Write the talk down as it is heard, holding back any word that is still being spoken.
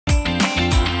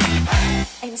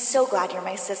I'm so glad you're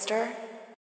my sister.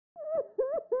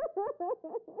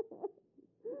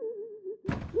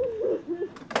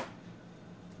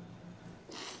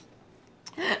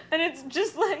 And it's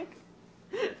just like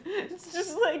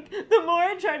the more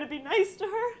I try to be nice to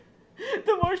her,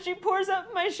 the more she pours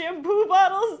up my shampoo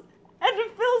bottles and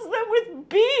fills them with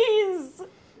bees.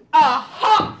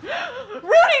 Aha!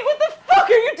 Rooney, what the fuck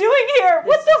are you doing here?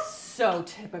 What the? So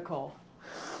typical.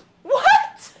 What?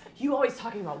 You always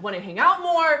talking about wanting to hang out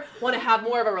more, want to have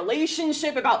more of a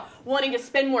relationship, about wanting to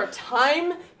spend more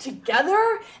time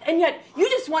together, and yet you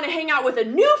just want to hang out with a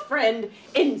new friend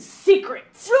in secret.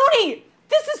 Rooney!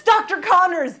 This is Dr.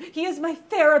 Connors. He is my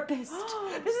therapist.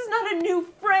 This is not a new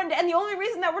friend, and the only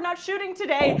reason that we're not shooting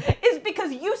today is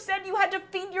because you said you had to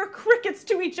feed your crickets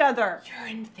to each other. You're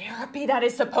in therapy. That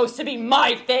is supposed to be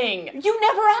my thing. You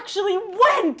never actually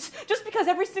went. Just because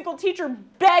every single teacher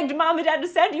begged Mom and Dad to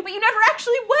send you, but you never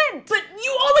actually went. But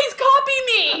you always copy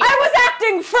me. I was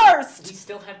acting first. We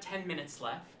still have 10 minutes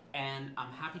left, and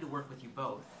I'm happy to work with you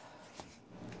both.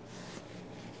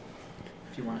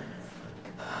 If you want to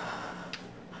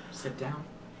sit down.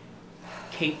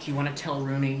 Kate, do you want to tell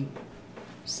Rooney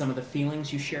some of the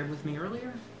feelings you shared with me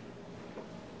earlier?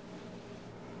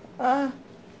 Okay,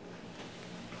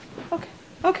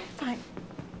 fine.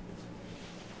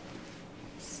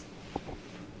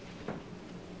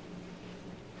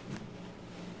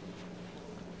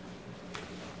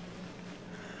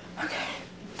 Okay.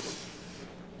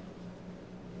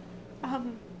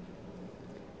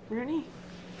 Rooney?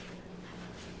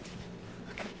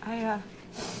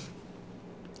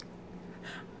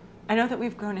 I know that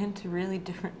we've grown into really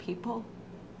different people,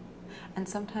 and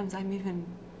sometimes I'm even,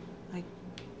 like,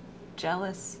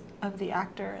 jealous of the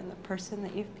actor and the person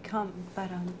that you've become, but,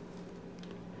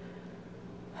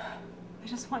 I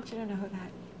just want you to know that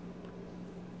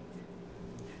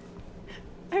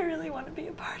I really want to be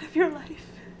a part of your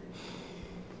life.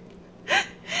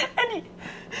 And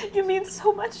you mean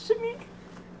so much to me,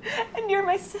 and you're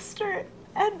my sister,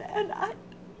 and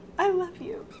I love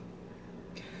you.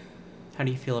 How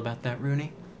do you feel about that,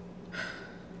 Rooney?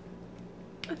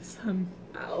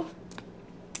 Ow.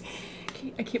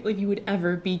 I can't believe you would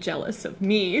ever be jealous of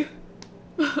me.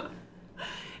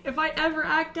 If I ever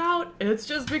act out, it's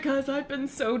just because I've been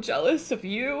so jealous of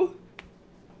you.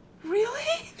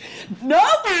 Really?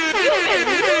 Nope! You've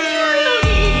been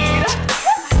married!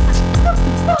 What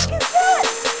the fuck is that?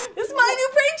 This is my new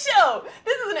prank show.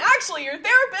 This isn't actually your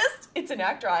therapist. It's an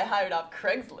actor I hired off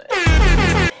Craigslist.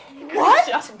 What?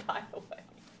 Just by the way.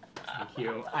 Thank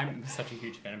you. I'm such a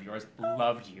huge fan of yours.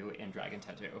 Loved you in Dragon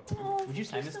Tattoo. Would you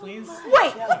sign this, please?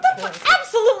 Wait, what the fuck?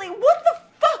 Absolutely, what the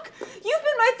fuck? You've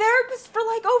been my therapist for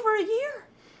like over a year.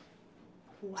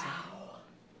 Wow.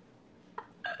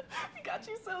 I got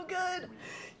you so good.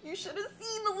 You should have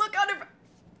seen the look on her.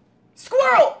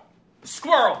 Squirrel!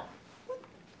 Squirrel!